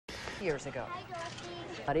years ago.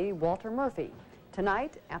 Buddy Walter Murphy.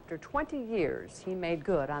 Tonight, after 20 years, he made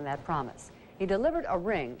good on that promise. He delivered a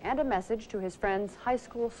ring and a message to his friend's high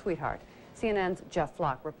school sweetheart. CNN's Jeff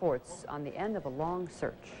Flock reports on the end of a long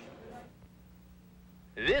search.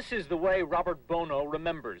 This is the way Robert Buono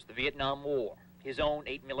remembers the Vietnam War, his own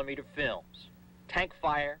 8mm films. Tank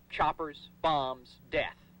fire, choppers, bombs,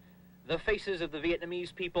 death. The faces of the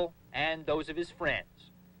Vietnamese people and those of his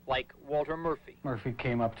friends, like Walter Murphy. Murphy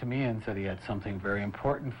came up to me and said he had something very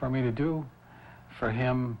important for me to do for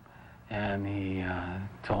him, and he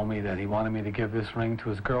told me that he wanted me to give this ring to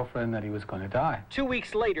his girlfriend, that he was going to die. 2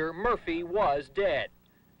 weeks later, Murphy was dead,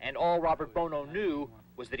 and all Robert Buono knew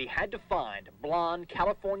was that he had to find a blonde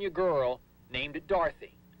California girl named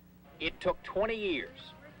Dorothy. It took 20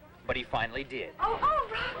 years, but he finally did. Oh,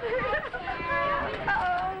 Robert!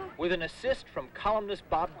 Uh-oh. With an assist from columnist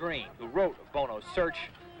Bob Green, who wrote of Bono's search,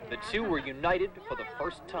 the two were united for the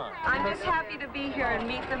first time. I'm just happy to be here and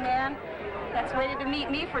meet the man that's waited to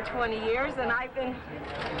meet me for 20 years, and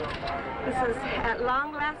this is at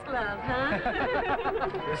long last love,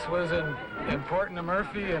 huh? This was important to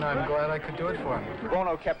Murphy, and I'm glad I could do it for him.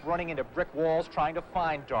 Buono kept running into brick walls trying to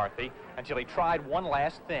find Dorothy until he tried one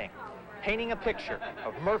last thing, painting a picture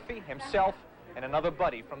of Murphy, himself, and another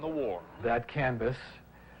buddy from the war. That canvas,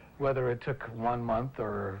 whether it took 1 month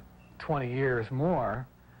or 20 years more,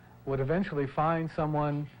 would eventually find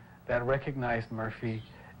someone that recognized Murphy,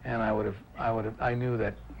 and I knew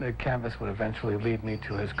that the canvas would eventually lead me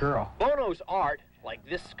to his girl. Bono's art, like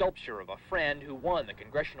this sculpture of a friend who won the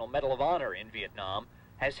Congressional Medal of Honor in Vietnam,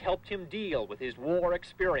 has helped him deal with his war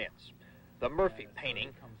experience. The Murphy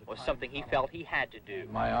painting was something he felt he had to do.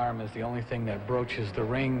 My arm is the only thing that broaches the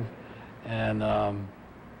ring and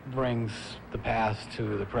brings the past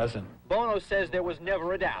to the present. Buono says there was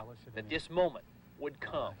never a doubt that this moment would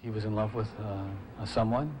come. He was in love with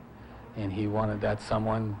someone, and he wanted that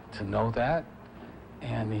someone to know that,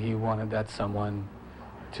 and he wanted that someone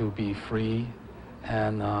to be free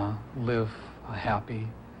and live a happy,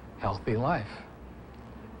 healthy life.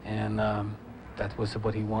 And that was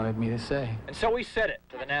what he wanted me to say. And so he said it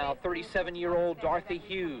to the now 37-year-old Dorothy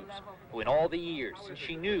Hughes, who in all the years since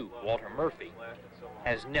she knew Walter Murphy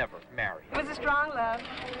has never married. It was a strong love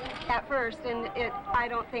at first, and I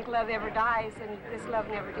don't think love ever dies, and this love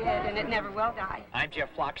never did, and it never will die. I'm Jeff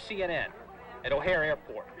Flock, CNN, at O'Hare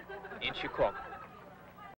Airport in Chicago.